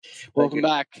Welcome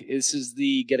back. This is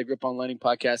the Get a Grip on Lighting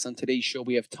podcast. On today's show,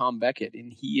 we have Tom Beckett,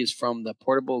 and he is from the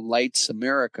Portable Lights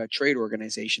America trade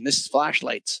organization. This is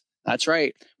flashlights. That's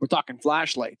right. We're talking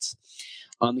flashlights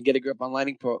on the Get a Grip on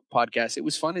Lighting podcast. It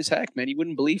was fun as heck, man. You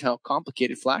wouldn't believe how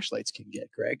complicated flashlights can get,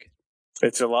 Greg.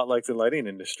 It's a lot like the lighting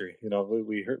industry. You know,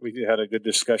 we had a good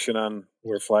discussion on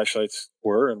where flashlights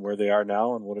were and where they are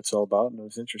now and what it's all about, and it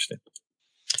was interesting.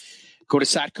 Go to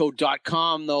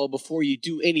satco.com, though, before you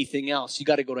do anything else. You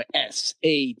got to go to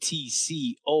satco.com.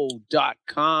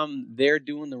 They're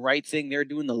doing the right thing. They're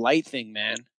doing the light thing,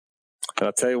 man. And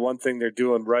I'll tell you one thing they're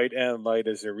doing right and light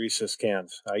is their recessed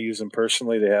cans. I use them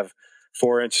personally. They have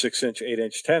 4-inch, 6-inch,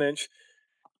 8-inch, 10-inch.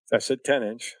 I said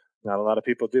 10-inch. Not a lot of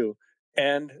people do.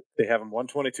 And they have them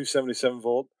 122, 77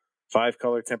 volt, 5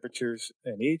 color temperatures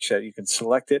in each that you can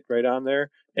select it right on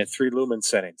there, and 3 lumen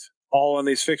settings, all on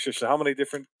these fixtures. So how many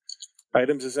different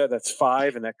items is that? That's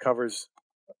 5, and that covers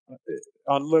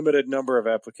unlimited number of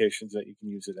applications that you can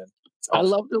use it in. Awesome. I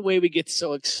love the way we get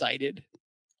so excited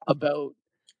about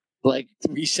like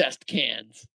recessed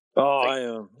cans. Oh, I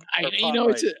am.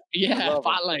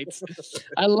 Spotlights.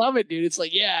 I love it, dude. It's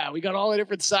like, we got all the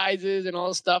different sizes and all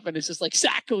the stuff, and it's just like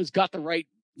Satco's got the right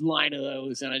line of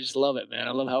those, and I just love it, man.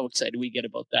 I love how excited we get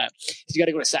about that. So you got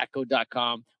to go to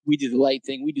satco.com. We do the light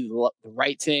thing. We do the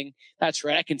right thing. That's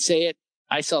right. I can say it.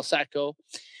 I sell Satco.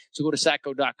 So go to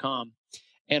satco.com.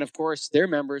 And of course, they're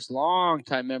members,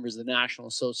 longtime members of the National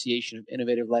Association of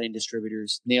Innovative Lighting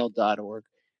Distributors, NAILD.org,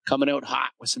 coming out hot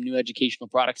with some new educational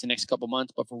products the next couple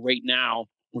months. But for right now,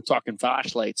 we're talking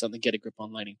flashlights on the Get a Grip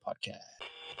on Lighting podcast.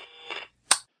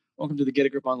 Welcome to the Get a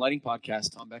Grip on Lighting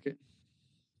podcast, Tom Beckett.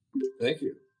 Thank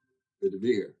you. Good to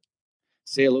be here.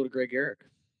 Say hello to Greg Eric.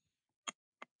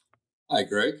 Hi,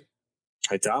 Greg.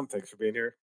 Hi, Tom. Thanks for being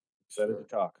here. Excited to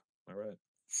talk. All right.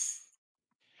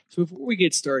 So before we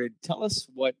get started, tell us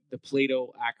what the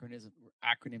PLATO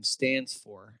acronym stands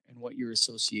for and what your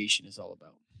association is all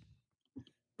about.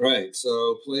 Right.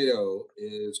 So PLATO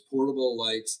is Portable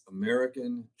Lights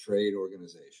American Trade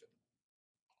Organization.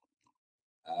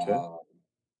 Okay.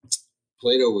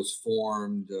 PLATO was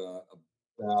formed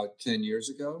about 10 years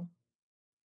ago.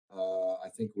 I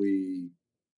think we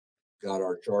got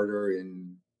our charter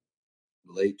in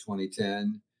late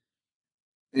 2010.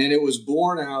 And it was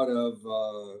born out of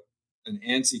an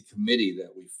ANSI committee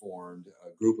that we formed, a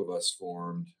group of us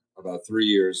formed about 3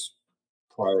 years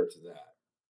prior to that.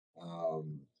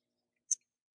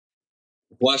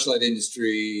 The flashlight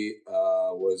industry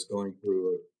was going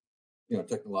through a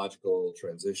technological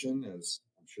transition, as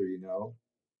I'm sure you know,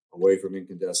 away from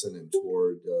incandescent and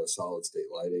toward solid state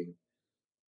lighting.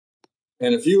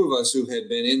 And a few of us who had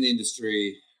been in the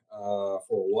industry for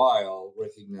a while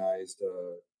recognized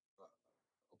a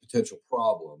potential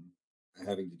problem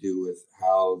having to do with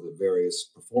how the various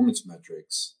performance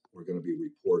metrics were going to be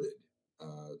reported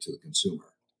to the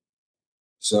consumer.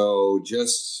 So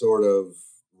just sort of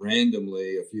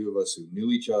randomly, a few of us who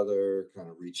knew each other kind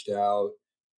of reached out,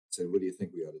 said, what do you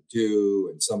think we ought to do?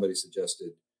 And somebody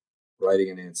suggested writing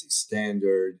an ANSI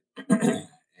standard.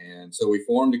 And so we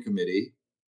formed a committee.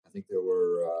 I think there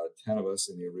were 10 of us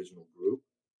in the original group.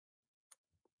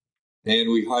 And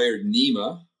we hired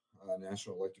NEMA,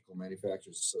 National Electrical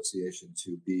Manufacturers Association,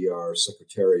 to be our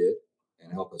secretariat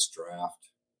and help us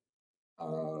draft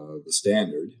the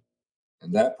standard.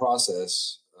 And that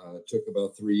process took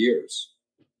about 3 years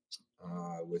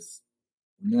with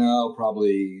now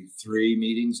probably 3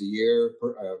 meetings a year,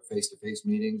 face-to-face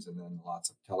meetings, and then lots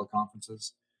of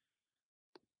teleconferences.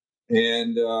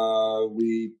 And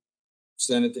we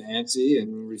sent it to ANSI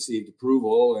and received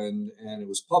approval, and it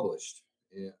was published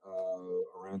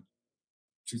around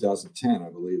 2010, I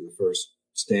believe. The first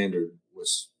standard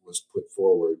was put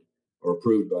forward or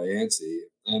approved by ANSI.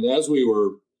 And as we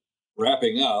were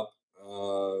wrapping up,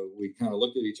 we kind of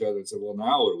looked at each other and said, well,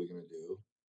 now what are we going to do?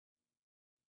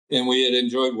 And we had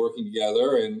enjoyed working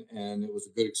together, and it was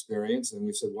a good experience. And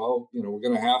we said, well, we're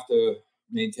going to have to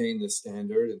maintain this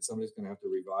standard, and somebody's going to have to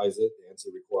revise it. The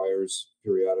ANSI requires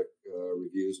periodic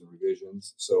reviews and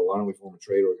revisions. So why don't we form a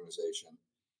trade organization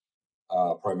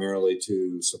primarily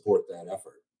to support that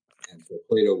effort? And so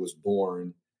PLATO was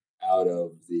born out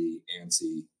of the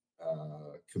ANSI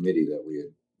committee that we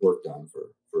had worked on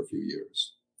for a few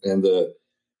years. And the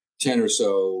 10 or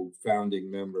so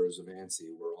founding members of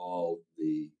ANSI were all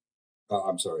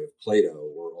of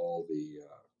PLATO were all the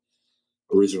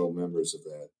original members of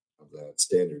that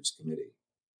standards committee.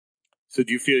 So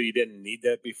do you feel you didn't need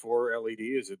that before LED?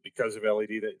 Is it because of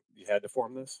LED that you had to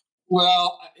form this?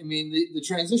 Well, I mean, the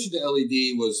transition to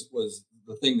LED was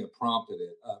the thing that prompted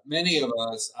it. Many of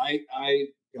us, I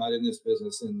got in this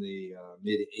business in the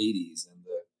mid 80s, and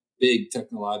the big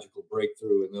technological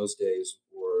breakthrough in those days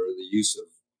were the use of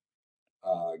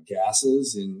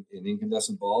gases in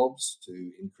incandescent bulbs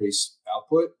to increase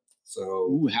output.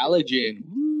 So, halogen.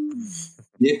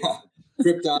 yeah,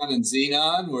 krypton and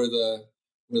xenon were the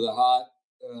hot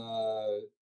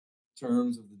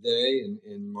terms of the day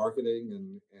in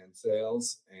marketing and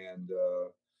sales. And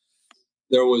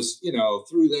there was,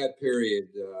 through that period,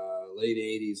 late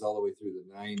 80s all the way through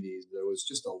the 90s, there was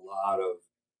just a lot of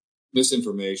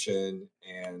misinformation,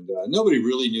 and nobody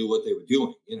really knew what they were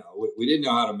doing. We didn't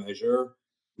know how to measure.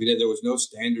 There was no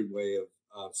standard way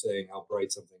of saying how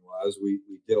bright something was. We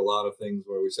did a lot of things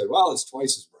where we said, well, it's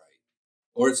twice as bright,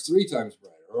 or it's 3 times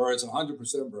brighter, or it's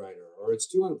 100% brighter, or it's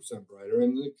 200% brighter.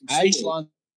 And I used to on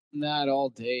that all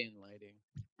day in lighting.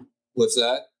 What's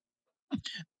that?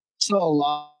 So a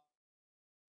lot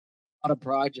of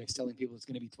projects telling people it's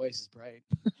going to be twice as bright.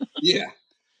 Yeah.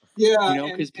 Yeah,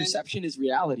 because perception is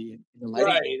reality in the lighting.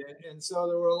 Right, and so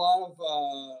there were a lot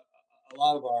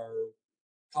of our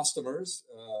customers,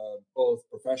 both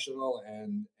professional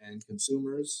and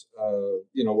consumers,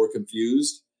 were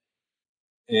confused,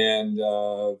 and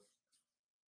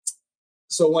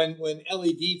so when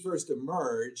LED first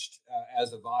emerged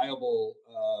as a viable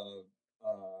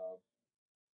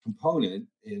component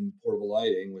in portable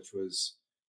lighting, which was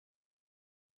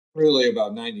really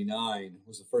about 99,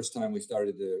 was the first time we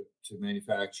started to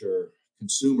manufacture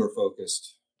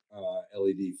consumer-focused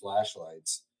LED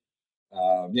flashlights.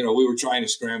 We were trying to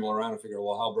scramble around and figure,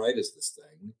 well, how bright is this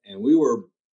thing? And we were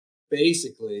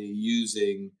basically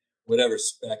using whatever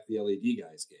spec the LED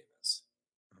guys gave us.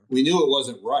 We knew it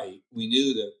wasn't right. We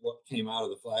knew that what came out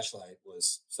of the flashlight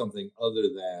was something other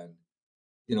than,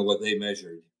 what they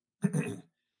measured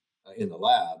in the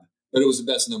lab, but it was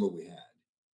the best number we had.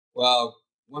 Well,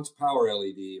 once power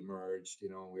LED emerged, we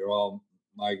were all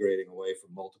migrating away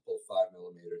from multiple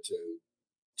 5mm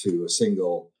to a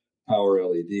single power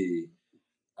LED,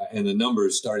 and the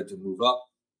numbers started to move up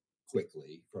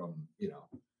quickly from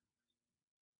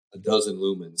a dozen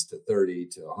lumens to 30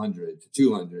 to 100 to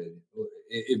 200.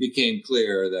 It became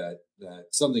clear that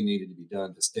something needed to be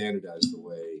done to standardize the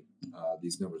way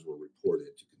these numbers were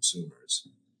reported to consumers.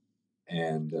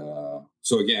 And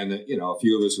so again, a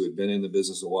few of us who had been in the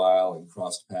business a while and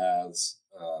crossed paths,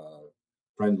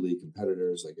 friendly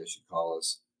competitors, I guess you'd call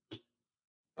us,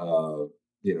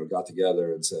 got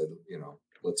together and said,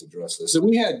 let's address this. And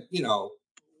we had,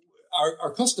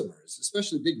 our customers,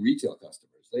 especially big retail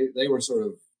customers, they were sort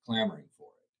of clamoring for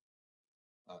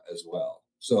it as well.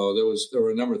 So there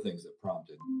were a number of things that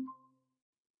prompted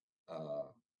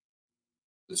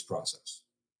this process.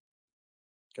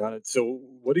 Got it. So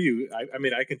what do you, I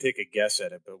mean, I can take a guess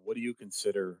at it, but what do you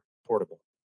consider portable,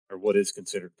 or what is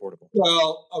considered portable?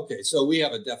 Well, okay. So we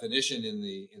have a definition in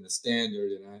the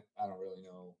standard, and I don't really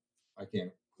know, I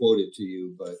can't quote it to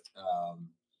you, but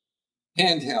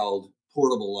handheld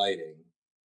portable lighting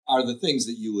are the things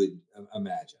that you would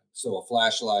imagine. So a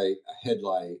flashlight, a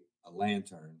headlight, a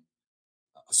lantern,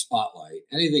 a spotlight,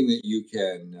 anything that you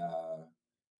can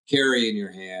carry in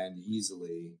your hand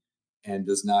easily and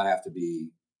does not have to be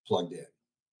plugged in.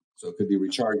 So it could be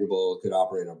rechargeable, it could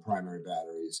operate on primary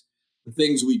batteries. The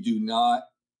things we do not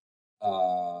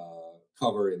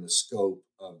cover in the scope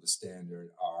of the standard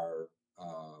are,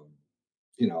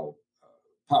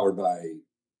 powered by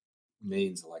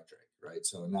mains electric, right?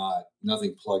 So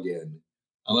nothing plug in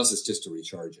unless it's just to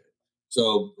recharge it.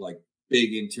 So like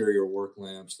big interior work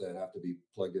lamps that have to be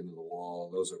plugged into the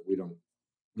wall, we don't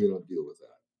deal with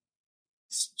that.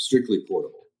 It's strictly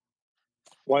portable.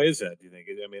 Why is that, do you think?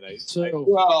 I mean,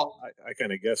 I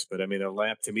kind of guess, but I mean, a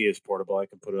lamp to me is portable. I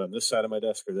can put it on this side of my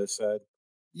desk or this side.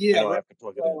 Yeah, I don't have to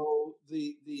plug it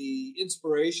in. The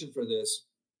inspiration for this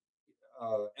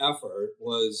effort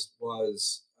was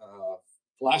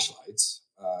flashlights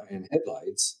and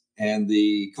headlights, and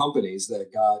the companies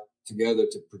that got together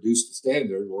to produce the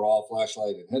standard were all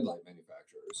flashlight and headlight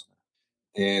manufacturers,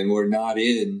 and we're not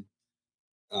in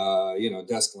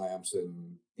desk lamps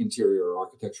and interior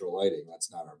architectural lighting.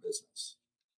 That's not our business.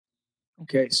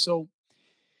 Okay, so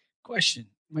question.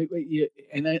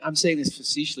 I'm saying this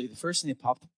facetiously. The first thing that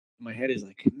popped in my head is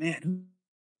like, man,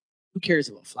 who cares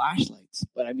about flashlights?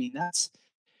 But I mean, that's,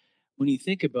 when you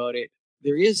think about it,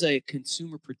 there is a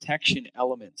consumer protection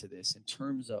element to this in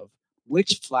terms of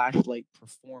which flashlight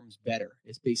performs better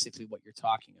is basically what you're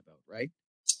talking about, right?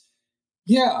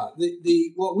 Yeah,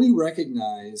 the what we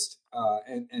recognized,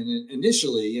 and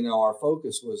initially, our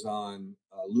focus was on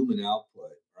lumen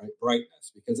output, right,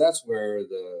 brightness, because that's where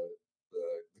the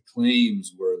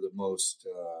claims were the most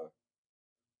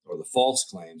or the false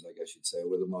claims, I guess you'd say,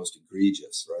 were the most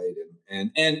egregious, right?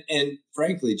 And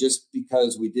frankly, just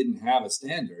because we didn't have a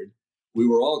standard, we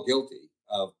were all guilty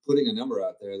of putting a number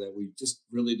out there that we just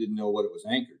really didn't know what it was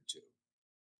anchored to.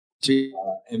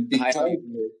 And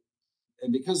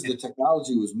because the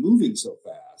technology was moving so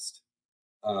fast,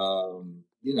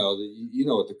 you know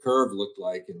what the curve looked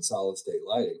like in solid state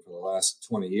lighting for the last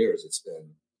 20 years. It's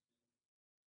been,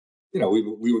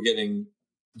 we were getting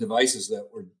devices that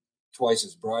were twice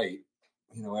as bright,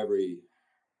 every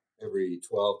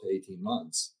 12 to 18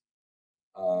 months.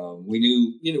 We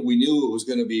knew it was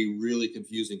going to be really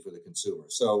confusing for the consumer.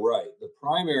 So, right, the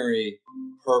primary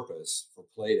purpose for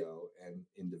Plato and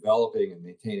in developing and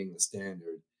maintaining the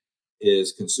standard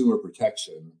is consumer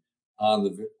protection on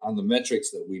the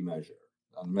metrics that we measure,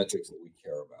 on the metrics that we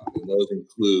care about, and those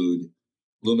include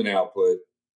lumen output,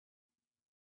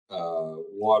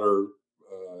 water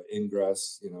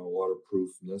ingress,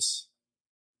 waterproofness,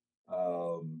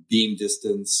 beam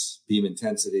distance, beam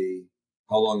intensity,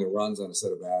 how long it runs on a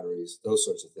set of batteries, those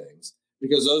sorts of things,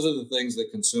 because those are the things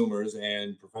that consumers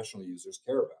and professional users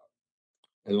care about.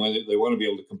 And when they want to be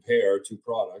able to compare two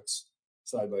products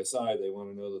side by side, they want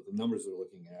to know that the numbers they're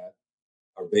looking at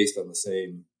are based on the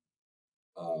same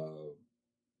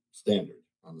standard,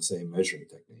 on the same measuring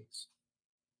techniques.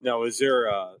 Now, is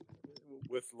there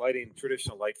with lighting,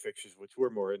 traditional light fixtures, which we're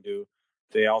more into,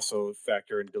 they also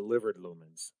factor in delivered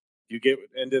lumens. Do you get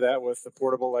into that with the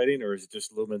portable lighting, or is it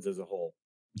just lumens as a whole?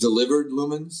 Delivered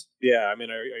lumens? Yeah, I mean,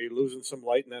 are you losing some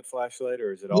light in that flashlight,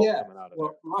 or is it all coming out of there?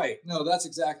 Right. No, that's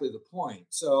exactly the point.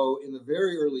 So in the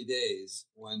very early days,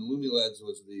 when Lumileds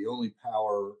was the only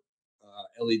power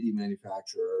LED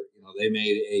manufacturer, they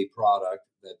made a product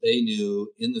that they knew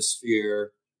in the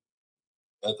sphere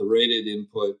at the rated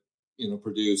input,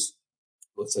 produced,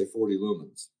 let's say, 40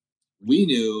 lumens. We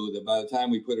knew that by the time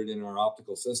we put it in our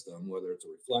optical system, whether it's a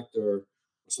reflector or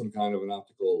some kind of an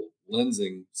optical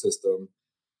lensing system,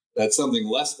 that something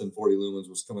less than 40 lumens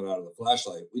was coming out of the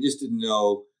flashlight. We just didn't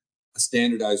know a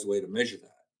standardized way to measure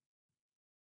that.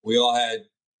 We all had,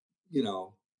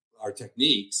 our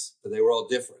techniques, but they were all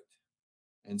different.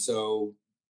 And so,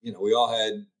 we all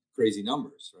had crazy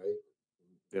numbers, right?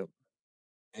 Yep.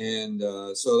 And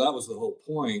so that was the whole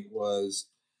point, was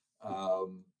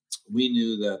we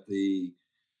knew that the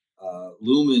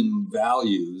lumen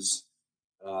values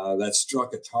that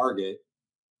struck a target,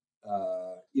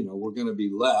 were going to be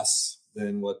less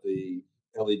than what the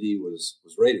LED was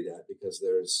rated at, because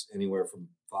there's anywhere from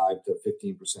 5 to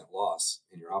 15% loss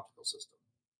in your optical system.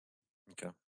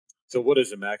 Okay. So what is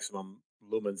the maximum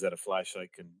lumens that a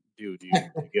flashlight can do? Do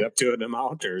you get up to an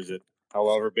amount, or is it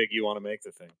however big you want to make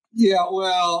the thing? Yeah,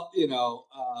 well,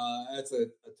 that's a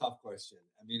tough question.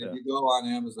 I mean, if you go on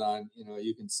Amazon,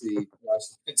 you can see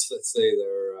flashlights that say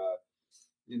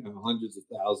they're, hundreds of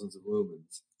thousands of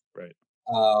lumens. Right.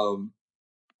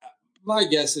 My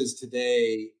guess is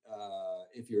today,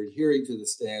 if you're adhering to the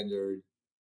standard,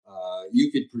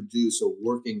 you could produce a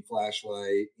working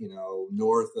flashlight,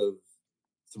 north of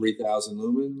 3,000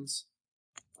 lumens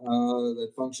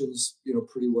that functions,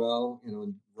 pretty well,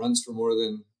 and runs for more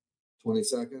than 20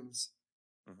 seconds.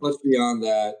 Mm-hmm. Much beyond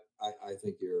that, I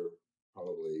think you're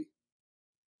probably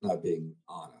not being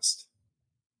honest.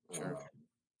 Sure.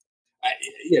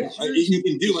 You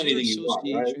can do anything you want,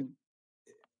 right?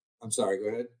 I'm sorry, go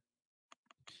ahead.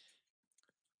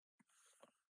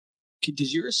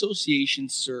 Does your association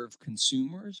serve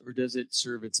consumers, or does it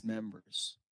serve its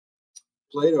members?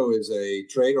 Plato is a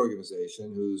trade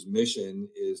organization whose mission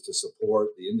is to support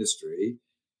the industry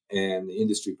and the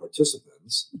industry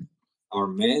participants. Our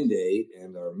mandate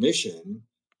and our mission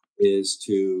is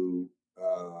to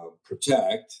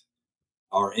protect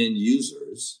our end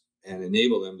users and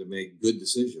enable them to make good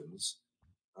decisions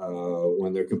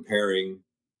when they're comparing,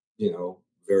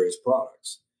 various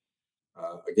products.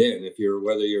 Again,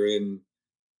 whether you're in,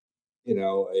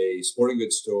 a sporting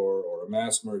goods store or a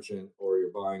mass merchant, or you're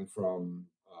buying from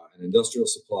an industrial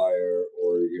supplier,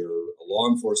 or you're a law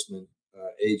enforcement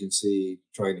agency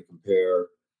trying to compare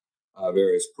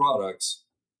various products,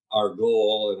 our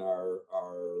goal and our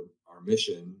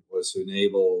mission was to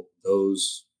enable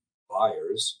those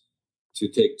buyers to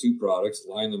take two products,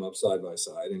 line them up side by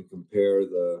side, and compare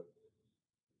the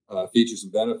features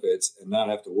and benefits, and not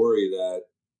have to worry that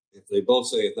if they both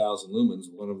say 1,000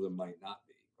 lumens, one of them might not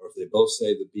be. Or if they both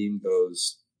say the beam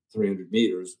goes 300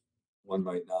 meters, one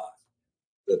might not.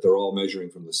 That they're all measuring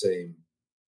from the same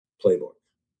playbook.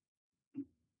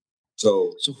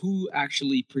 So who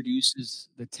actually produces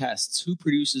the tests? Who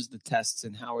produces the tests,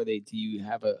 and how are they? Do you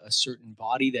have a certain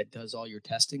body that does all your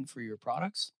testing for your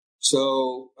products?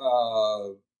 So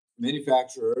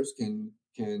manufacturers can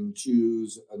can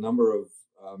choose a number of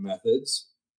methods.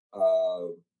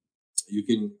 You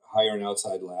can hire an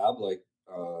outside lab like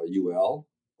UL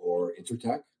or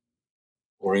Intertek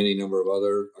or any number of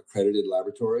other accredited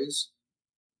laboratories.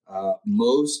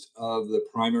 Most of the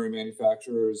primary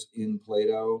manufacturers in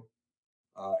Plato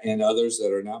and others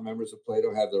that are not members of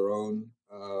Plato have their own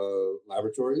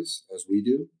laboratories, as we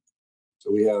do.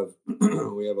 So we have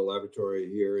we have a laboratory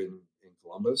here in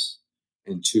Columbus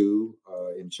and two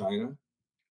in China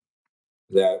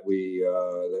that we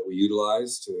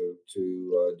utilize to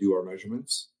do our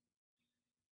measurements.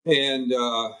 And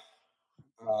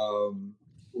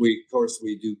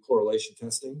we do correlation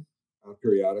testing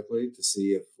periodically to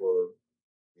see if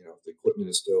if the equipment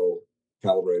is still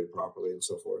calibrated properly and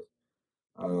so forth.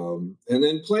 And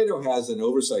then Plato has an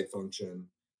oversight function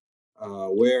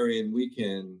wherein we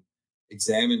can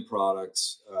examine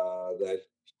products that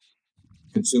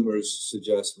consumers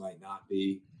suggest might not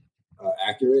be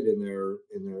accurate in their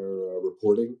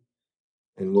reporting,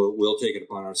 and we'll take it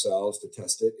upon ourselves to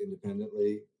test it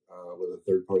independently with a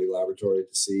third-party laboratory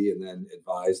to see, and then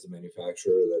advise the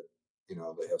manufacturer that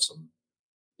they have some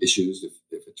issues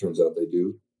if it turns out they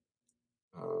do.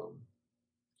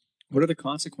 What are the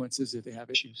consequences if they have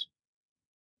issues?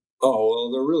 Oh,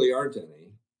 well, there really aren't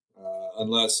any,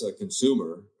 unless a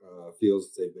consumer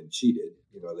feels they've been cheated.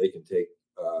 They can take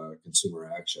consumer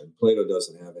action. Plato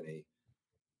doesn't have any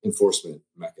enforcement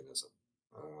mechanism.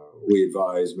 We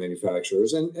advise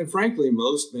manufacturers, and frankly,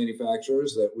 most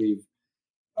manufacturers that we've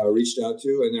reached out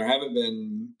to, and there haven't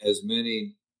been as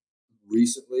many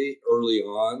recently. Early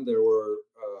on, there were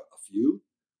a few,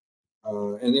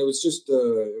 and it was just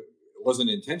it wasn't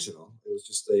intentional. It was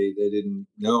just they didn't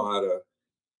know how to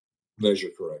measure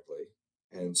correctly,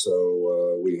 and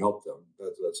so we help them.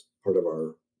 That's part of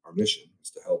our mission,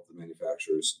 is to help the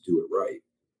manufacturers do it right.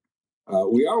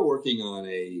 We are working on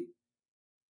a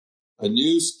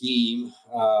new scheme.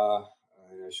 I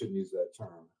shouldn't use that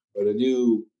term, but a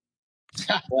new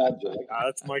project.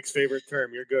 That's Mike's favorite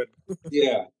term. You're good.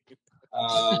 Yeah.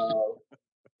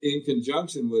 In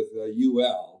conjunction with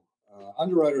UL,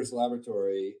 Underwriters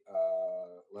Laboratories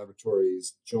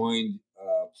joined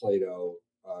Plato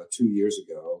 2 years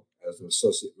ago as an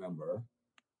associate member.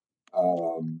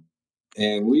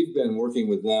 And we've been working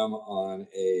with them on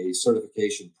a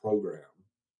certification program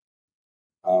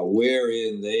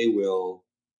wherein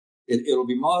it'll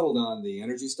be modeled on the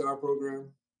Energy Star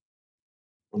program,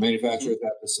 where manufacturers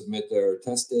have to submit their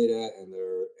test data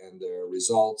and their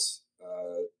results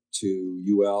to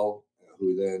UL,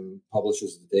 who then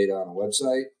publishes the data on a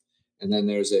website. And then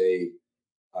there's a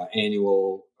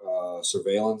annual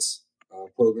surveillance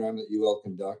program that UL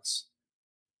conducts.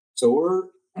 So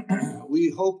we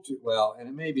hope to, and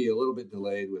it may be a little bit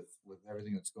delayed with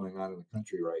everything that's going on in the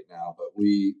country right now, but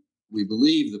we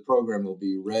believe the program will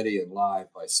be ready and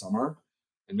live by summer,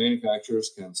 and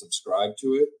manufacturers can subscribe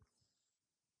to it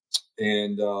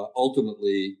and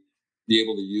ultimately be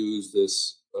able to use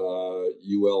this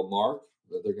UL mark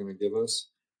that they're going to give us.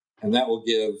 And that will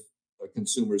give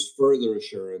consumers further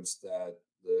assurance that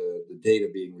the data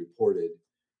being reported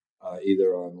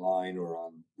either online or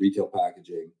on retail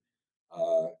packaging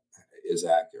is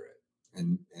accurate.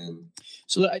 And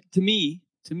so to me,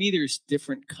 there's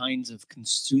different kinds of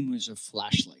consumers of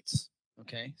flashlights.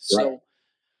 Okay. So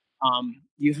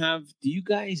do you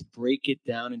guys break it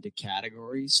down into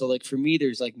categories? So like for me,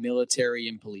 there's like military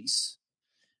and police.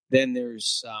 Then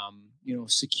there's,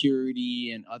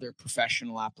 security and other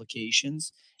professional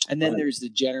applications. And then there's the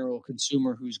general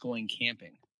consumer who's going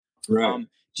camping. Right.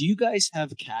 Do you guys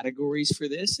have categories for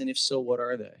this? And if so, what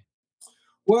are they?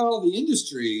 Well, the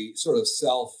industry sort of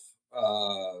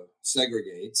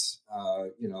segregates.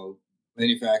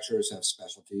 Manufacturers have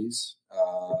specialties.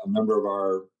 A member of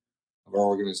our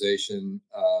organization,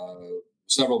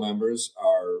 several members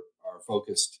are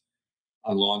focused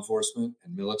on law enforcement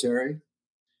and military,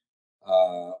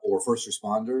 or first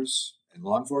responders and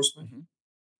law enforcement.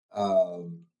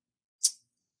 Mm-hmm.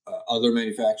 Other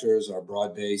manufacturers are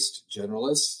broad-based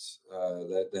generalists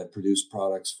that produce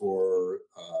products for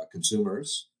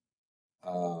consumers.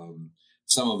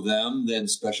 Some of them then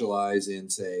specialize in,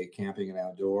 say, camping and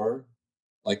outdoor,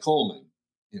 like Coleman.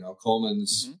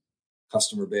 Coleman's mm-hmm.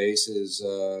 customer base is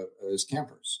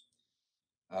campers.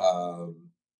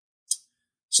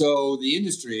 So the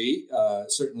industry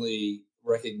certainly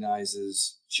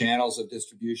recognizes channels of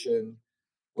distribution,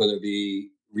 whether it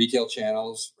be retail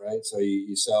channels, right? So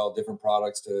you sell different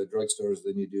products to drugstores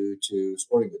than you do to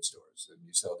sporting goods stores, and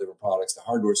you sell different products to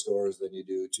hardware stores than you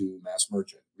do to mass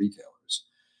merchant retailers.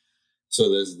 So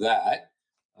there's that.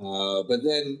 But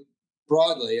then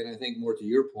broadly, and I think more to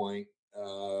your point,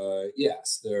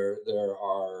 yes, there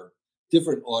are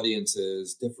different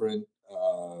audiences, different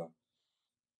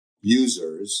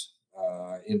users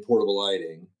in portable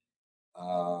lighting.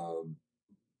 Um,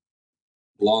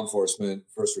 Law enforcement,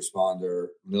 first responder,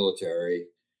 military,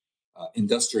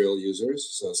 industrial users.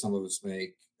 So some of us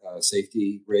make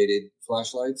safety rated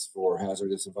flashlights for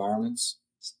hazardous environments,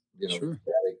 Sure.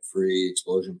 static free,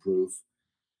 explosion proof,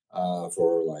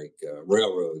 for like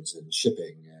railroads and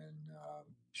shipping and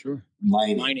Sure.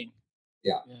 mining.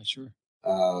 Yeah. Yeah, sure.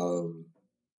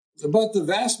 But the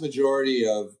vast majority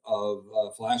of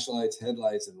flashlights,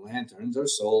 headlights, and lanterns are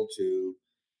sold to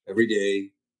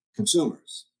everyday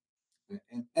consumers.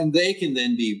 And they can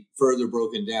then be further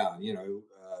broken down.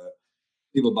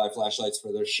 People buy flashlights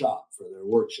for their shop, for their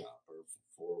workshop,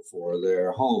 or for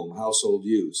their home, household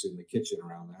use in the kitchen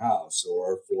around the house,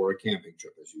 or for a camping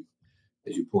trip, as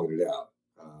you pointed out.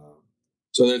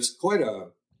 So it's quite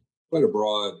a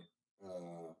broad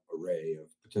array of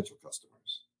potential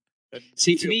customers.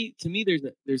 See, to me,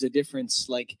 there's a difference.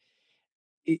 Like,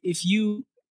 if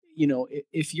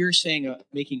if you're saying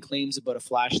making claims about a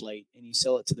flashlight and you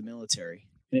sell it to the military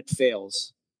and it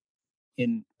fails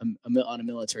on a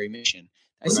military mission,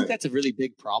 I think that's a really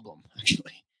big problem.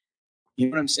 Actually, you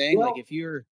know what I'm saying? Well, like, if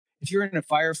you're in a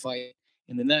firefight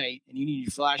in the night and you need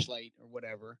your flashlight or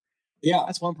whatever, yeah,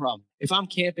 that's one problem. If I'm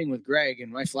camping with Greg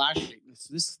and my flashlight,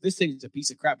 this thing's a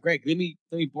piece of crap. Greg, let me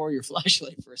borrow your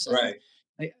flashlight for a second.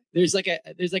 right. There's like a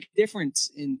difference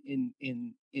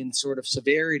in sort of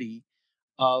severity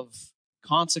of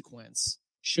consequence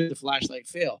should the flashlight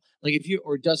fail. Like, if you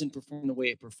or doesn't perform the way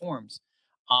it performs.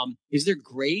 Is there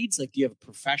grades? Like, do you have a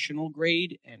professional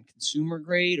grade and consumer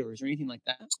grade, or is there anything like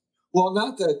that? Well,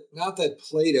 not that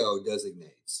Plato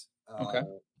designates. Okay.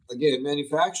 Again,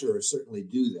 manufacturers certainly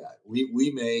do that.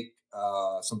 We make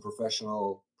some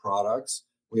professional products.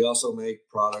 We also make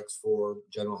products for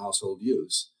general household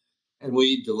use, and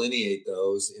we delineate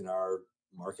those in our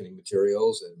marketing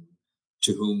materials and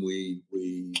to whom we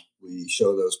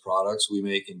show those products. We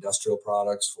make industrial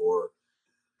products for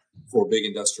big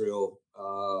industrial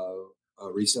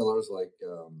resellers like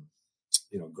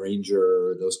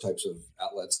Grainger, those types of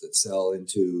outlets that sell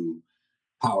into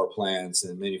power plants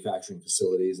and manufacturing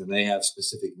facilities, and they have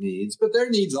specific needs, but their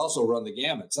needs also run the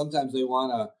gamut. Sometimes they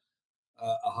want a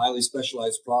highly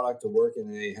specialized product to work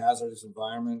in a hazardous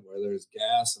environment where there's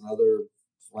gas and other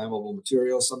flammable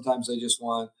materials. Sometimes they just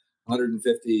want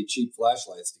 150 cheap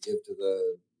flashlights to give to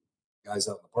the guys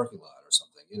out in the parking lot or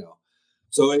something.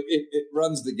 So it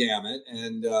runs the gamut,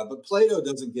 and but Plato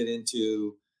doesn't get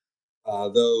into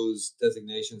those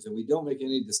designations, and we don't make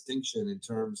any distinction in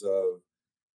terms of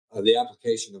the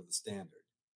application of the standard.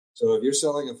 So if you're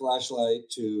selling a flashlight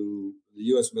to the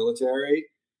U.S. military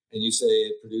and you say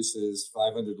it produces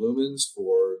 500 lumens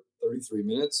for 33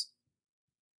 minutes,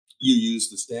 you use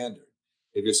the standard.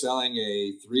 If you're selling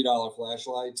a $3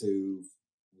 flashlight to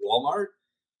Walmart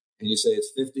and you say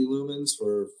it's 50 lumens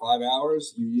for 5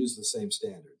 hours, you use the same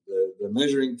standard. The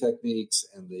measuring techniques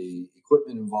and the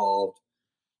equipment involved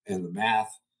and the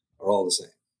math are all the same.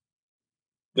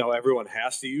 Now, everyone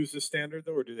has to use the standard,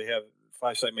 though, or do they have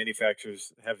flashlight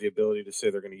manufacturers have the ability to say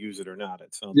they're going to use it or not?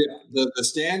 The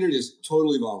standard is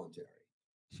totally voluntary.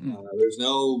 There's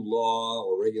no law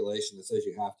or regulation that says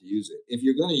you have to use it. If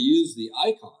you're going to use the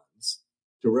icons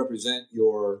to represent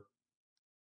your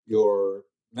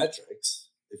metrics,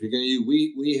 if you're going to use,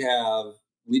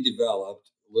 we developed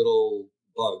little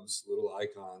bugs, little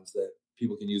icons that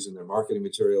people can use in their marketing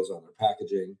materials, on their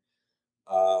packaging,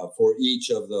 for each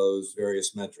of those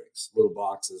various metrics. Little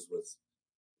boxes with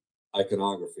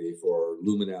iconography for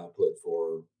lumen output,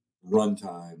 for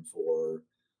runtime, for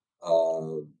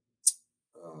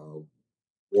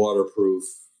waterproof,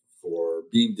 for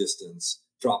beam distance,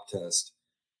 drop test,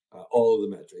 all of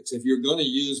the metrics. If you're going to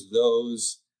use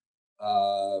those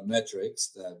metrics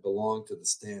that belong to the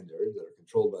standard, that are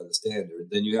controlled by the standard,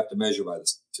 then you have to measure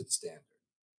to the standard.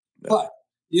 Yeah. But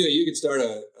you could start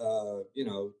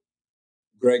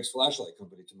Greg's flashlight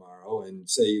company tomorrow and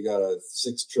say you got a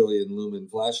 6 trillion lumen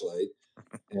flashlight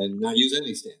and not use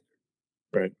any standard.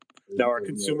 Right. Now, are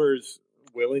consumers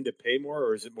willing to pay more,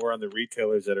 or is it more on the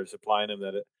retailers that are supplying them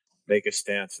that make a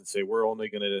stance and say, we're only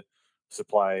going to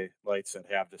supply lights that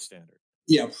have the standard?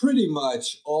 Yeah, pretty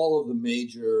much all of the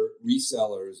major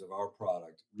resellers of our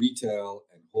product, retail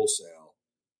and wholesale,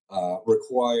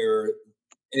 require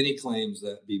any claims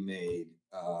that be made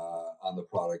on the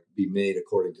product be made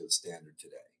according to the standard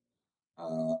today.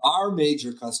 Our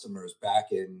major customers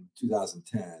back in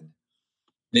 2010,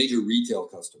 major retail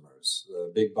customers,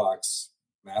 big box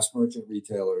mass merchant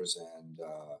retailers and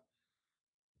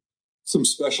some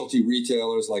specialty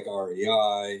retailers like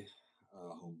REI,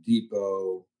 Home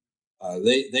Depot.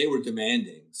 They were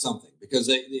demanding something because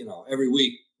every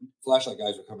week flashlight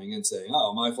guys were coming in saying,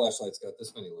 "Oh, my flashlight's got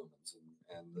this many lumens,"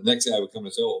 and the next guy would come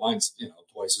and say, "Oh, mine's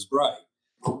twice as bright,"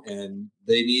 and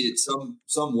they needed some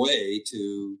way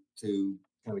to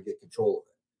kind of get control of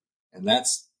it, and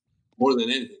that's more than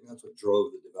anything, that's what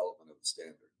drove the development of the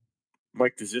standard.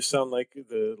 Mike, does this sound like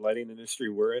the lighting industry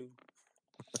we're in?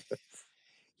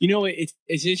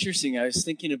 It's interesting. I was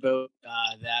thinking about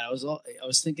that. I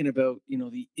was thinking about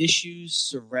the issues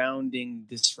surrounding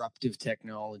disruptive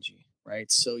technology,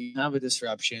 right? So you have a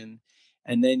disruption,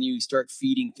 and then you start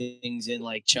feeding things in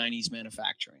like Chinese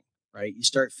manufacturing, right? You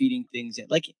start feeding things in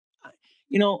like,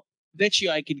 bet you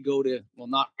I could go to, well,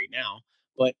 not right now,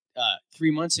 but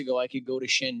 3 months ago I could go to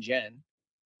Shenzhen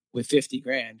with 50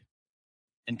 grand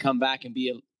and come back and be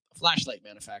a flashlight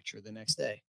manufacturer the next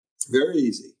day. Very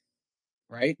easy.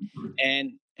 Right.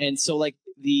 And so like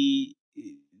the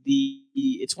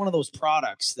it's one of those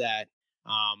products that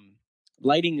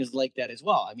lighting is like that as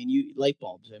well. I mean, light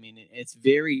bulbs. I mean, it's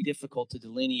very difficult to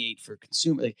delineate for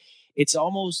consumer. Like, it's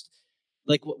almost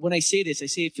like when I say this, I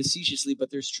say it facetiously,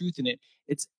 but there's truth in it.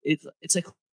 It's like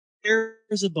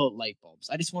cares about light bulbs.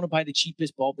 I just want to buy the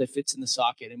cheapest bulb that fits in the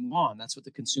socket and move on. That's what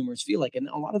the consumers feel like, and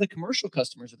a lot of the commercial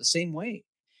customers are the same way.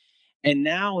 And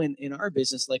now in our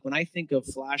business, like when I think of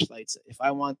flashlights, if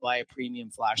I want to buy a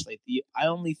premium flashlight, I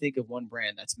only think of one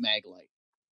brand, that's Maglite.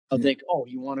 I'll think, oh,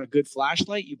 you want a good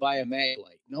flashlight? You buy a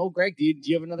Maglite. No, Greg, do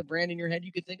you have another brand in your head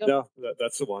you could think of? No,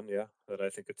 that's the one, yeah, that I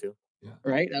think of too. Yeah.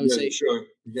 Right? I would say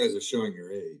you guys are showing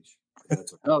your age.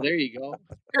 That's oh, there you go.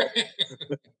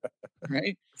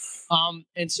 Right?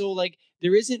 And so like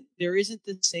there isn't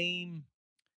the same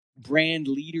brand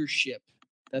leadership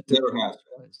that there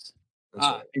was.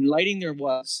 Right. In lighting, there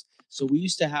was. So we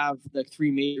used to have the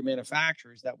three major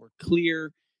manufacturers that were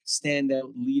clear,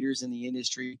 standout leaders in the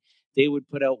industry. They would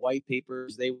put out white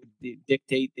papers. They would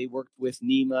dictate. They worked with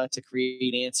NEMA to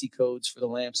create ANSI codes for the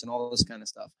lamps and all this kind of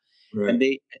stuff.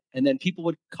 Right. And then people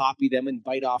would copy them and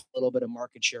bite off a little bit of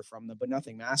market share from them, but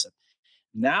nothing massive.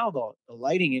 Now the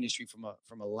lighting industry,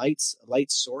 from a light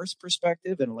source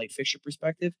perspective and a light fixture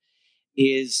perspective,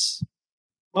 is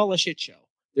a shit show.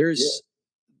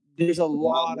 There's a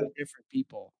lot of different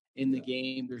people in the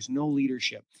game. There's no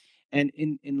leadership. And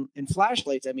in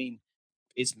flashlights, I mean,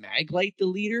 is Maglite the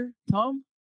leader, Tom?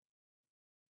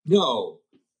 No.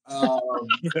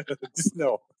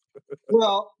 No.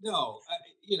 Well, no.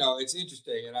 It's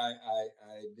interesting, and I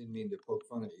didn't mean to poke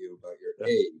fun at you about your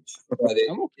age, but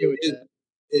I'm okay with that.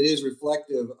 It is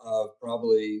reflective of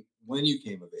probably when you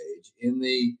came of age in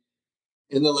the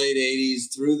late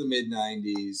 80s through the mid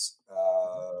 90s.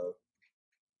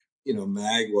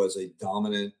 Mag was a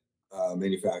dominant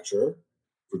manufacturer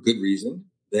for good reason.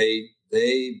 They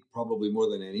probably more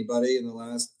than anybody in the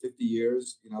last 50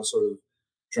 years, sort of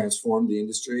transformed the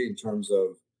industry in terms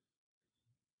of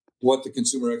what the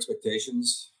consumer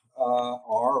expectations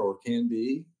are or can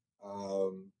be.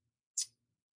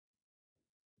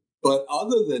 But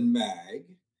other than Mag,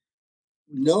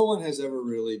 no one has ever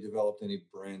really developed any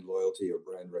brand loyalty or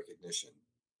brand recognition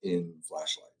in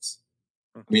flashlights.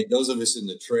 I mean, those of us in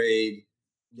the trade,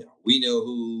 we know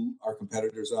who our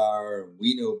competitors are, and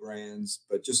we know brands,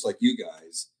 but just like you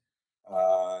guys,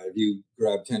 if you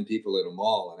grab 10 people in a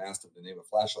mall and ask them to name a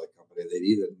flashlight company, they'd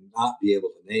either not be able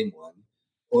to name one,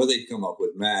 or they'd come up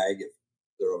with Mag if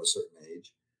they're of a certain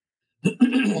age.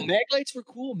 Well, Maglites were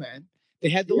cool, man. They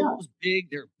had those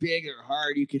big, they're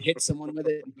hard. You could hit someone with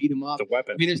it and beat them up. The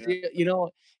weapon. I mean, it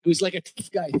was like a tough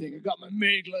guy thing. I got my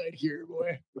Maglite here,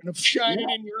 boy, and I'm shining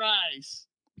in your eyes.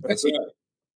 That's right.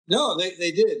 No,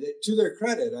 they did. To their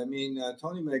credit, I mean,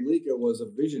 Tony Maglica was a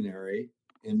visionary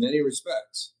in many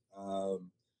respects.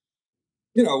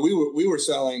 We were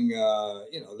selling.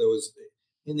 There was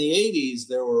in the 80s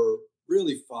there were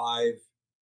really 5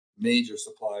 major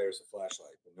suppliers of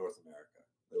flashlight in North America.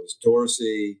 There was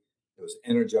Dorsey, there was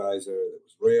Energizer, there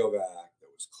was Rayovac,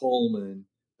 there was Coleman,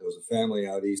 there was a family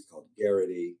out east called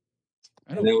Garrity.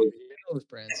 I know those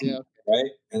brands, yeah.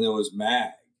 Right, and there was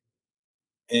Mag.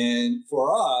 And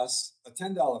for us, a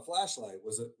 $10 flashlight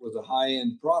was a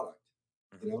high-end product.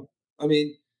 I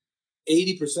mean,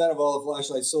 80% of all the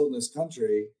flashlights sold in this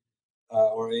country,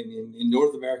 or in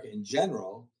North America in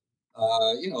general,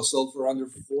 sold for under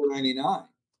 $4.99.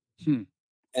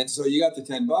 And so you got the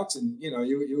 $10, and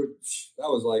you were that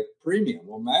was like premium.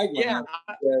 Well, Mag went out.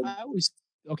 I was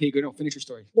okay. Good. No, finish your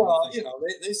story. Well,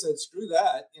 they said screw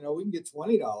that. We can get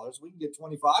 $20. We can get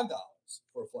 $25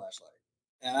 for a flashlight.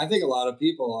 And I think a lot of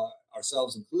people,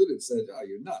 ourselves included, said, "Oh,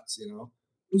 you're nuts!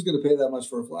 Who's going to pay that much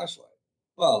for a flashlight?"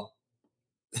 Well,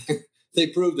 they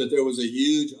proved that there was a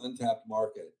huge untapped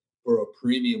market for a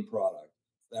premium product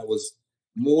that was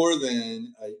more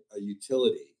than a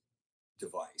utility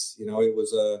device. You know, it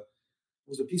was a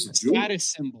piece of jewelry. Status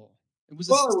symbol. It was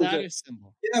a Well, it was status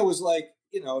symbol. yeah, it was like,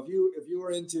 you know, if you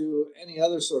were into any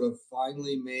other sort of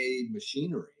finely made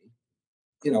machinery,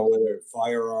 you know, whether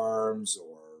firearms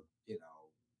or, you know,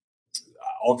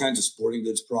 all kinds of sporting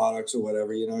goods products or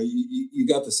whatever, you know, you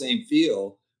got the same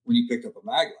feel when you picked up a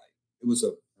Maglite. It was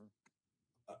a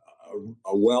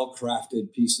well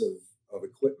crafted piece of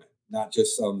equipment, not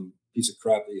just some piece of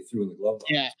crap that you threw in the glove box.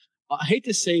 Yeah. I hate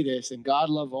to say this, and God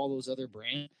love all those other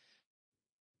brands,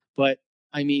 but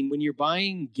I mean, when you're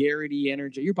buying Garrity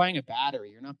Energy, you're buying a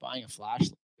battery. You're not buying a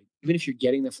flashlight. Even if you're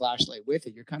getting the flashlight with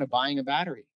it, you're kind of buying a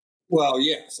battery. Well,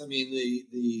 yes. I mean,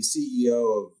 the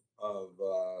CEO of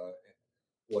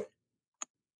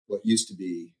what used to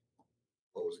be,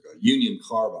 what was it called, Union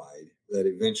Carbide, that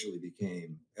eventually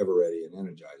became Eveready and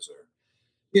Energizer,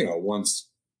 you know, once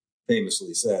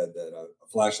famously said that a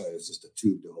flashlight is just a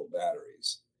tube to hold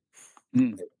batteries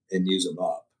and use them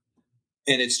up.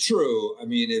 And it's true. I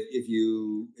mean, if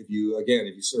you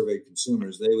surveyed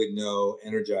consumers, they would know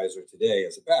Energizer today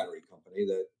as a battery company.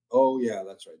 That, oh yeah,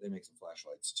 that's right, they make some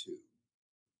flashlights too.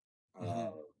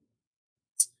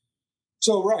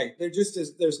 So right,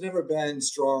 there's never been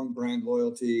strong brand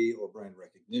loyalty or brand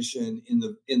recognition in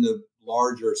the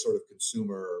larger sort of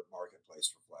consumer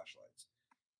marketplace for flashlights,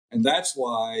 and that's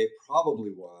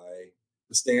probably why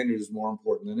the standard is more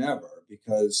important than ever,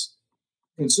 because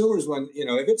consumers, when, you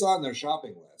know, if it's on their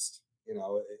shopping list, you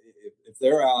know, if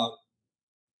they're out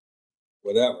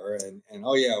whatever and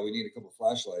oh yeah, we need a couple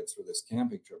flashlights for this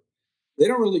camping trip, they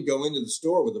don't really go into the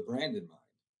store with a brand in mind.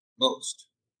 Most,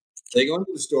 they go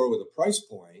into the store with a price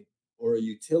point or a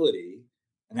utility,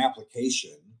 an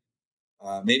application.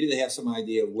 Maybe they have some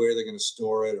idea of where they're going to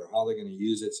store it or how they're going to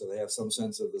use it, so they have some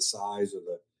sense of the size or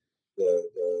the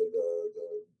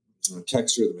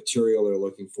texture, the material they're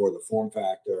looking for, the form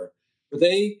factor. But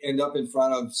they end up in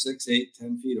front of 6, 8,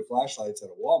 10 feet of flashlights at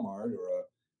a Walmart or a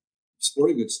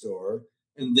sporting goods store,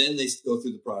 and then they go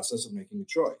through the process of making a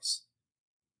choice.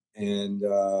 And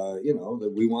you know,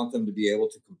 that we want them to be able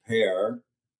to compare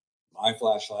my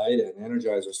flashlight and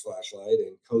Energizer's flashlight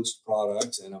and Coast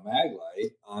products and a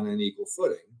Maglite on an equal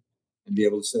footing, and be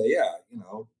able to say, yeah, you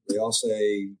know, they all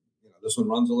say, you know, this one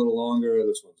runs a little longer,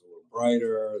 this one's a little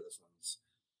brighter, this one's,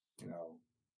 you know,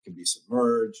 can be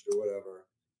submerged or whatever,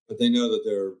 but they know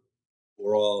that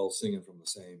we're all singing from the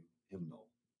same hymnal,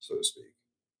 so to speak.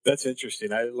 That's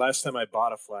interesting. Last time I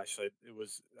bought a flashlight,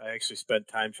 I actually spent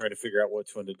time trying to figure out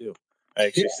which one to do. I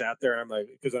actually sat there and I'm like,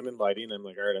 because I'm in lighting, I'm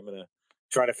like, all right, I'm gonna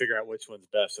try to figure out which one's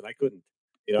best, and I couldn't.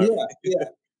 You know,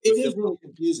 it is really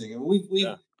confusing, and we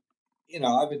you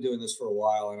know, I've been doing this for a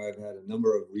while, and I've had a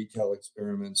number of retail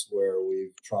experiments where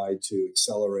we've tried to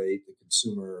accelerate the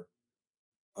consumer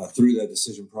through that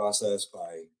decision process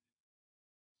by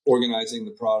organizing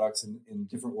the products in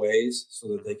different ways so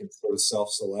that they can sort of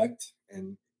self-select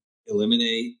and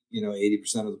eliminate, you know,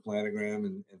 80% of the planogram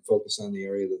and focus on the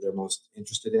area that they're most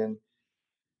interested in,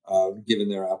 given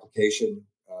their application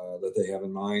that they have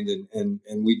in mind.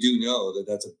 And we do know that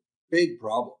that's a big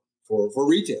problem for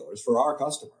retailers, for our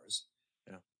customers,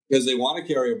 because they want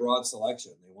to carry a broad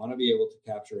selection. They want to be able to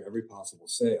capture every possible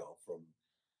sale, from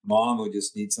mom who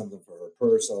just needs something for her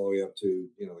purse all the way up to,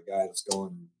 you know, the guy that's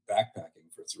going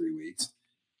backpacking for 3 weeks.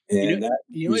 And that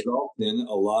results in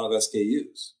a lot of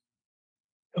SKUs.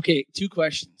 Okay, 2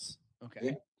 questions. Okay.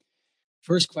 Yeah.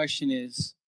 First question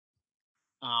is,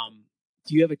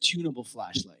 do you have a tunable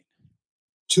flashlight?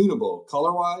 Tunable,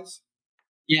 color-wise?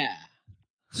 Yeah.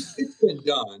 It's been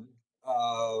done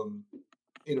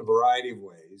in a variety of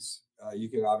ways. You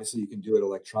can do it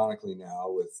electronically now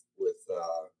with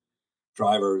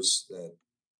drivers that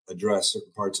address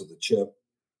certain parts of the chip.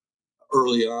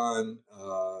 Early on,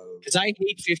 because I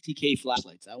hate 50K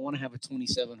flashlights. I want to have a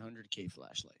 2700K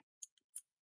flashlight.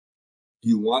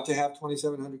 You want to have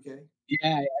 2700K?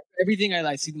 Yeah, everything I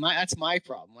like. See, that's my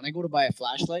problem. When I go to buy a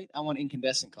flashlight, I want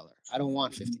incandescent color. I don't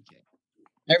want 50K.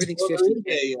 Everything's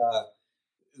 50K.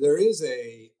 There is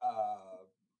a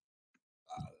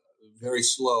very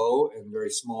slow and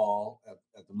very small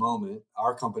at the moment.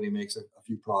 Our company makes a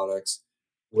few products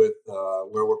with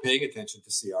where we're paying attention to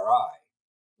CRI,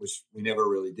 which we never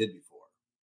really did before.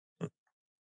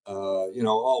 You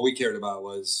know, all we cared about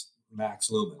was max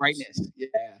lumens, brightness.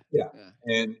 Yeah.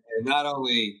 And not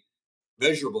only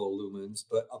measurable lumens,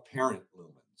 but apparent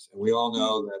lumens. And we all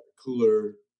know that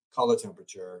cooler color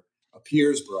temperature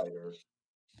appears brighter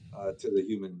to the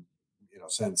human, you know,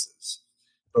 senses.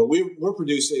 But we're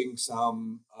producing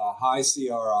some high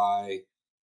CRI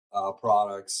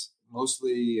products,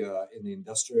 mostly in the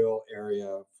industrial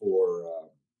area for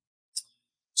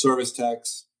service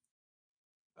techs.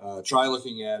 Try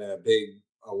looking at a big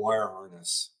wire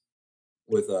harness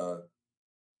with a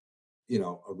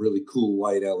really cool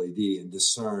white LED and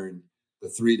discern the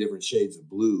 3 different shades of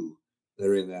blue that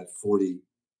are in that 40,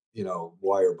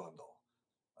 wire bundle.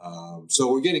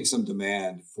 So we're getting some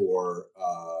demand for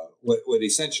what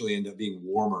essentially end up being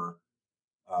warmer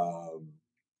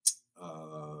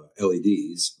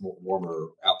LEDs, warmer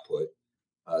output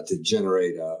to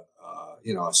generate a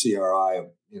CRI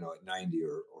of at 90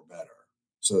 or better,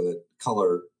 so that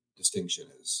color distinction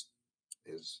is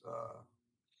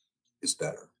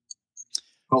better.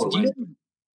 So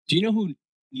do you know who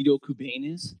Nido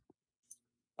Qubein is?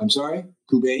 I'm sorry,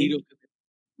 Qubein? Nido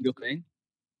Qubein?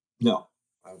 No,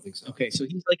 I don't think so. Okay, so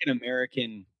he's like an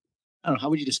American. I don't know, how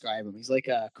would you describe him? He's like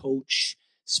a coach,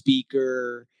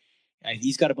 speaker.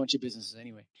 He's got a bunch of businesses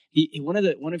anyway. He one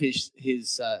of his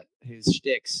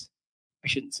shticks. I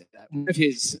shouldn't say that. One of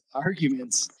his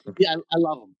arguments. Yeah, I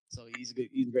love him. So he's a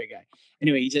great guy.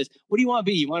 Anyway, he says, "What do you want to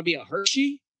be? You want to be a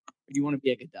Hershey, or do you want to be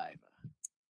a Godiva?"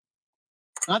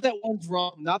 Not that one's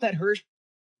wrong. Not that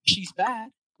Hershey's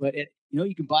bad, but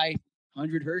you can buy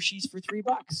 100 Hershey's for $3.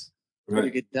 Right. Or a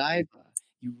Godiva,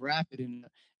 you wrap it in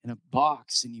a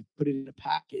box and you put it in a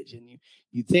package and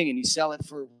you sell it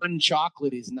for one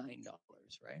chocolate is $9,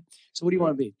 right? So what do you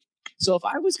want to be? So if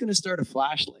I was going to start a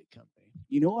flashlight company,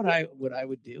 you know what I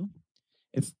would do?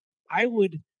 If I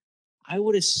would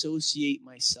associate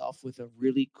myself with a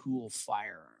really cool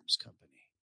firearms company.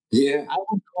 Yeah. I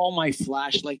would call my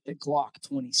flashlight the Glock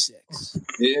 26.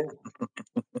 Yeah.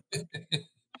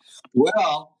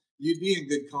 Well, you'd be in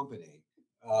good company.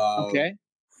 Okay.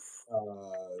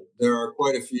 There are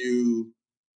quite a few.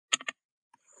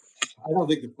 I don't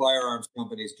think the firearms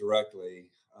companies directly,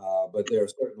 but there are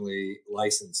certainly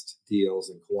licensed deals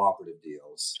and cooperative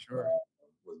deals. Sure.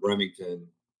 With Remington.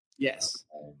 Yes.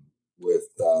 With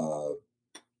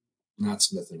not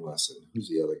Smith and Wesson. Who's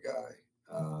the other guy?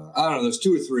 I don't know. There's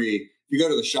 2 or 3. If you go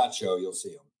to the SHOT Show, you'll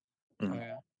see them. Oh,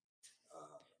 yeah.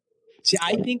 See,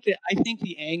 I think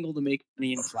the angle to make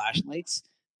money in flashlights,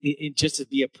 it just to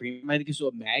be a premium, I think is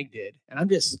what Mag did. And I'm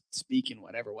just speaking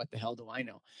whatever. What the hell do I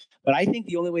know? But I think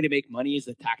the only way to make money is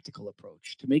the tactical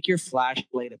approach. To make your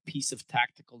flashlight a piece of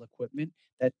tactical equipment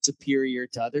that's superior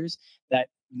to others, that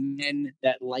men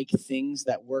that like things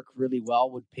that work really well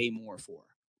would pay more for.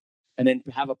 And then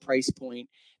have a price point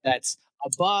that's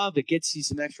above, it gets you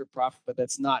some extra profit, but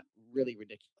that's not really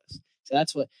ridiculous. So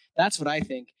that's what I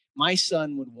think. My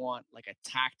son would want like a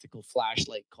tactical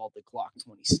flashlight called the Glock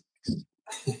 26.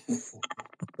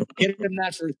 Get him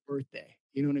that for his birthday.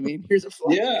 You know what I mean? Here's a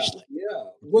flashlight. Yeah.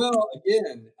 Well,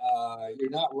 again, you're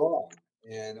not wrong.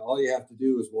 And all you have to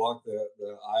do is walk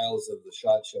the aisles of the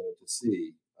SHOT Show to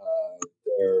see.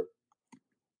 They're,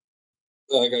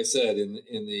 like I said, in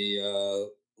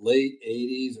the late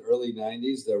 80s, early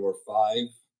 90s, there were 5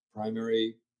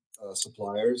 primary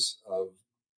suppliers of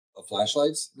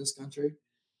flashlights in this country.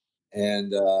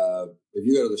 And if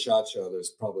you go to the SHOT Show, there's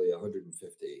probably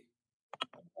 150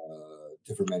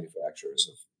 different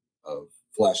manufacturers of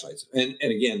flashlights. And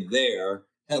again, they're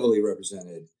heavily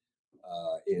represented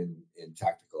in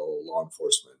tactical law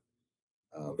enforcement.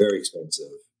 Very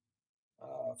expensive.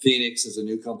 Phoenix is a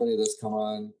new company that's come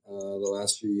on the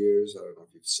last few years. I don't know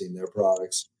if you've seen their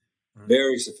products.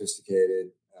 Very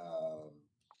sophisticated,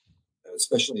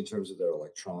 especially in terms of their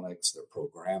electronics. They're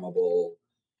programmable.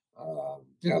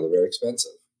 They're very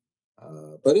expensive.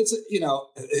 But it's,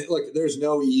 look, there's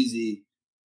no easy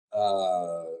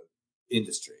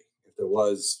industry. If there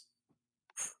was,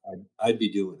 I'd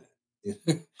be doing it.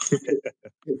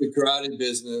 It's a crowded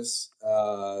business.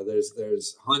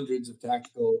 There's hundreds of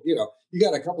tactical. You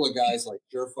got a couple of guys like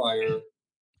Surefire,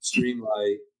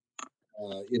 Streamlight,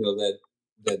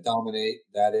 that dominate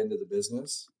that end of the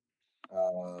business.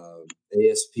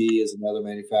 ASP is another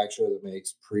manufacturer that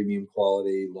makes premium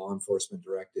quality law enforcement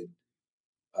directed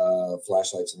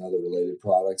flashlights and other related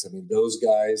products. I mean, those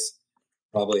guys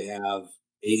probably have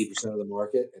 80% of the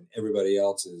market, and everybody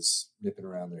else is nipping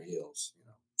around their heels.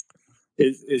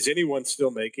 Is anyone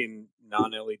still making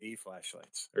non-LED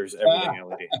flashlights, or is everything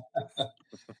LED?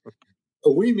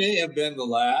 We may have been the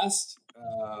last,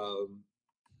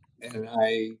 and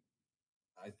I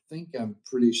think I'm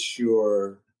pretty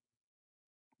sure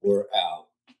we're out.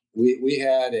 We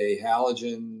had a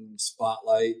halogen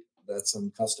spotlight that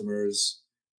some customers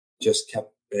just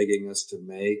kept begging us to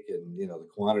make, and the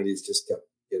quantities just kept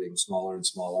getting smaller and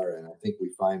smaller, and I think we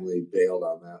finally bailed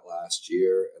on that last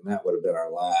year, and that would have been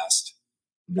our last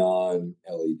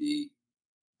non-LED.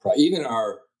 Even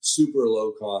our super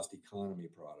low-cost economy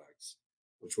products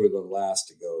which were the last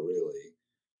to go really,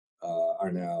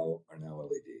 are now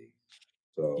LED.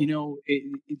 So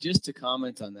just to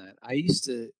comment on that, I used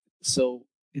to. So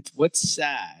it's what's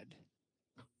sad,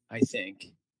 I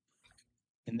think,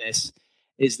 in this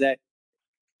is that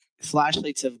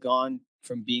flashlights have gone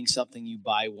from being something you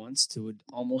buy once to an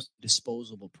almost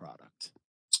disposable product.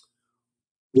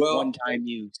 One-time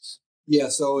use. Yeah,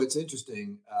 so it's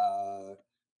interesting.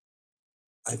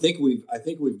 I think we've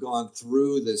gone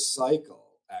through this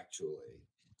cycle actually,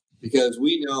 because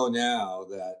we know now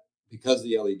that because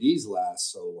the LEDs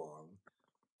last so long,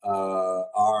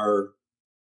 our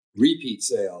repeat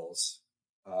sales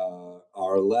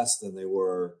are less than they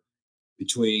were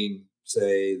between,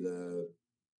 say,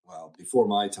 before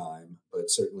my time, but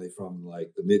certainly from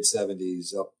like the mid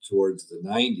 70s up towards the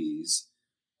 90s,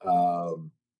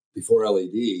 before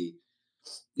LED.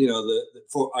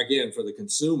 For the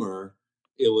consumer,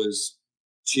 it was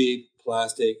cheap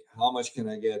plastic. How much can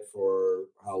I get for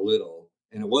how little?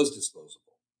 And it was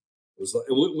disposable. It was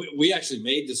we actually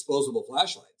made disposable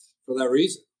flashlights for that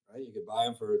reason, right? You could buy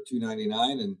them for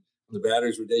 $2.99, and when the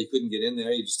batteries were dead, you couldn't get in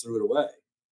there. You just threw it away.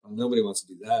 Well, nobody wants to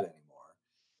do that anymore.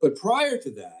 But prior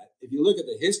to that, if you look at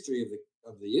the history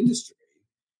of the industry,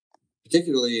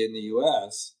 particularly in the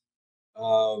U.S.,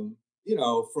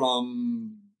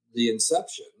 from the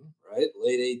inception, right,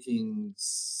 late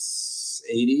 1880s,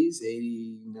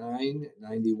 89, 91,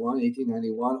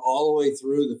 1891, all the way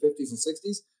through the 50s and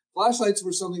 60s, flashlights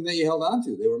were something that you held on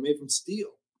to. They were made from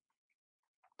steel,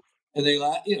 and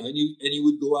and you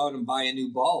would go out and buy a new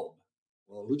bulb.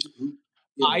 Well,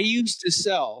 I used to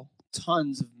sell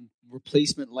tons of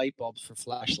replacement light bulbs for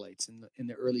flashlights in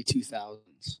the early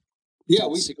 2000s. Yeah,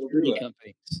 we security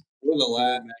companies. We're the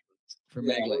last for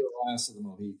Maglite. We're the last of the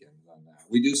Mohicans on that.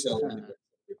 We do sell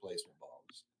replacement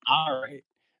bulbs. All right,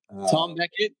 Tom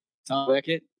Beckett.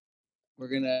 We're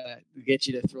gonna get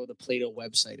you to throw the Play-Doh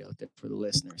website out there for the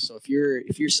listeners. So if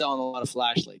you're selling a lot of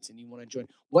flashlights and you want to join,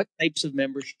 what types of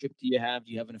membership do you have?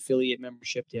 Do you have an affiliate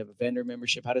membership? Do you have a vendor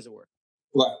membership? How does it work?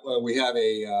 Well, we have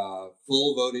a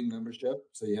full voting membership,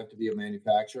 so you have to be a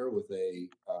manufacturer with a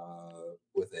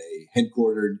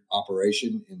headquartered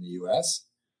operation in the U.S.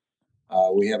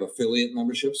 We have affiliate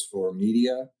memberships for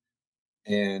media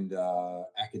and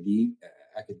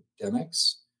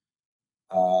academics,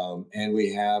 and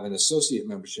we have an associate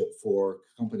membership for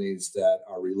companies that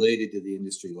are related to the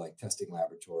industry, like testing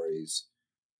laboratories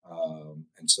and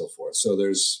so forth. So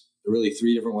there's really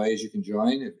three different ways you can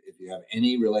join. If you have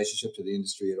any relationship to the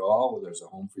industry at all, well, there's a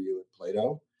home for you at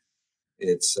Play-Doh.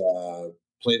 It's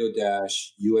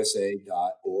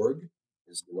Play-Doh-USA.org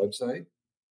is the website.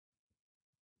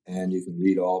 And you can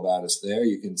read all about us there.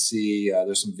 You can see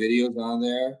there's some videos on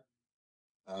there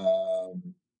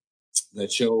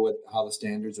that show how the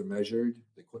standards are measured,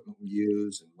 the equipment we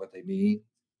use, and what they mean.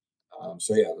 There's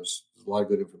a lot of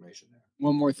good information there.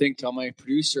 One more thing, Tom. My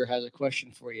producer has a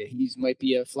question for you. He might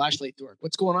be a flashlight dork.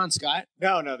 What's going on, Scott?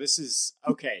 No, this is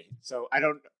okay. So I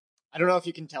don't know if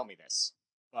you can tell me this,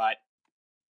 but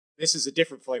this is a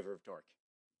different flavor of dork.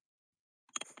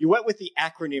 You went with the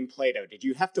acronym Play-Doh. Did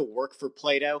you have to work for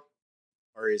Play-Doh,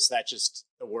 or is that just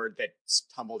the word that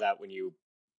tumbled out when you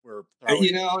were throwing? To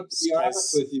be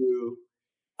honest with you,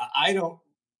 I don't.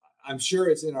 I'm sure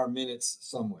it's in our minutes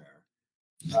somewhere,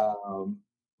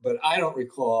 but I don't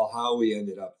recall how we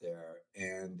ended up there,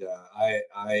 and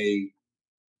I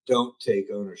don't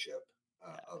take ownership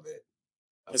of it.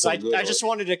 Because I just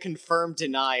wanted to confirm,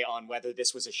 deny on whether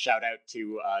this was a shout out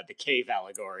to the cave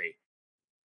allegory.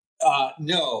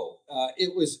 No,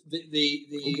 it was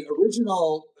the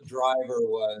original driver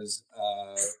was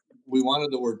we wanted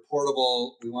the word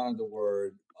portable, we wanted the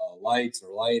word lights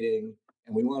or lighting,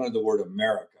 and we wanted the word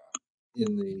America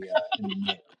in the name.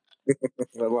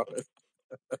 I love it.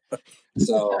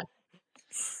 So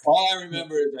all I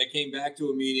remember is I came back to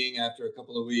a meeting after a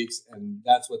couple of weeks, and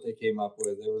that's what they came up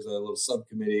with. There was a little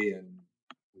subcommittee, and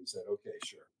we said, okay,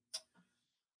 sure.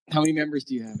 How many members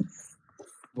do you have?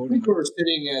 I think we're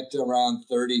sitting at around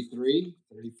 33,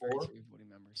 34. 33 voting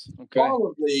members. Okay.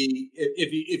 Probably,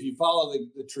 if you follow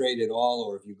the trade at all,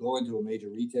 or if you go into a major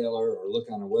retailer or look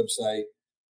on a website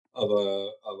of a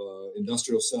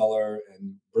industrial seller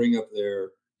and bring up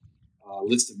their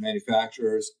list of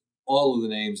manufacturers, all of the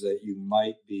names that you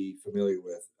might be familiar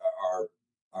with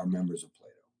are members of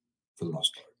Play-Doh for the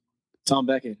most part. Tom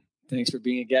Beckett, thanks for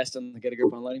being a guest on the Get a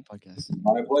Grip on Lighting podcast.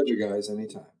 My pleasure, guys.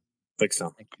 Anytime. Thanks,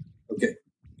 Tom. Thank you. Okay.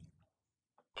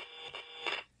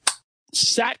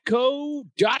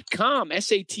 Satco.com,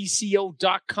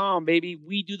 SATCO.com, baby.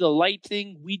 We do the light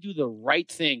thing. We do the right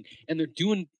thing. And they're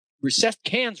doing recessed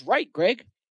cans right, Greg.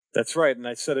 That's right. And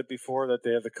I said it before that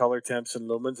they have the color temps and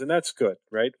lumens, and that's good,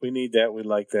 right? We need that. We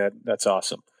like that. That's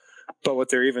awesome. But what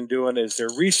they're even doing is they're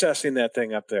recessing that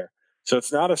thing up there. So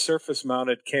it's not a surface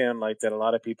mounted can like that a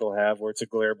lot of people have where it's a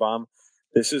glare bomb.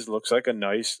 This looks like a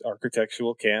nice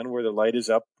architectural can where the light is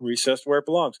up, recessed where it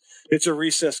belongs. It's a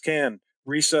recessed can,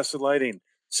 recessed lighting.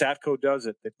 Satco does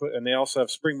it. They also have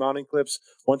spring mounting clips,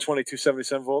 120,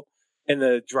 277 volt, and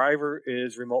the driver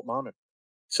is remote mounted.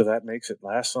 So that makes it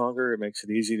last longer. It makes it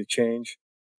easy to change.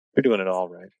 They're doing it all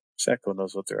right. Satco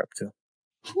knows what they're up to.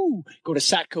 Whew. Go to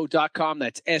satco.com.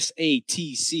 That's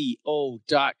SATCO.com.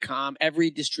 Every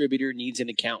distributor needs an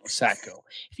account with Satco.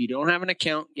 If you don't have an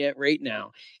account yet right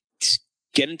now,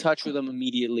 get in touch with them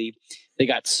immediately. They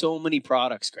got so many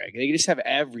products, Greg. They just have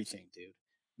everything, dude.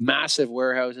 Massive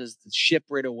warehouses that ship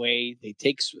right away. They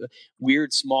take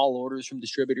weird small orders from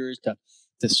distributors to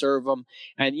serve them.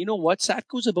 And you know what?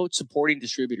 Satco's about supporting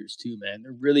distributors too, man.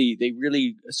 They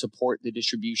really support the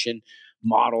distribution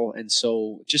model. And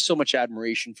so just so much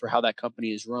admiration for how that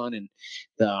company is run and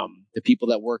the people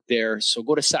that work there. So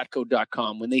go to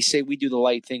satco.com. When they say we do the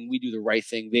right thing, we do the right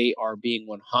thing, they are being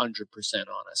 100%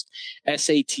 honest.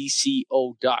 SATCO.com.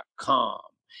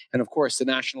 And of course, the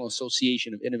National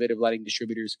Association of Innovative Lighting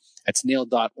Distributors, that's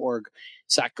nail.org.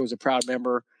 Satco is a proud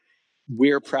member.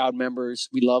 We're proud members.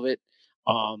 We love it.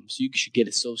 So you should get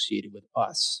associated with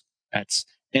us. That's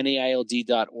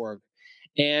NAILD.org.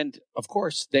 And of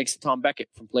course, thanks to Tom Beckett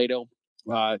from Play-Doh.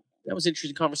 That was an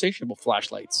interesting conversation about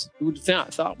flashlights. Who would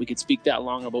have thought we could speak that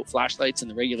long about flashlights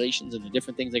and the regulations and the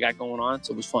different things they got going on?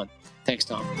 So it was fun. Thanks,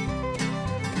 Tom.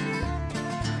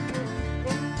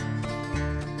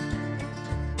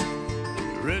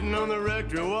 Written on the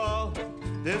rectory wall,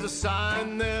 there's a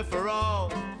sign there for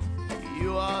all.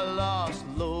 You are lost,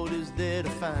 Lord is there to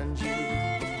find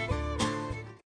you.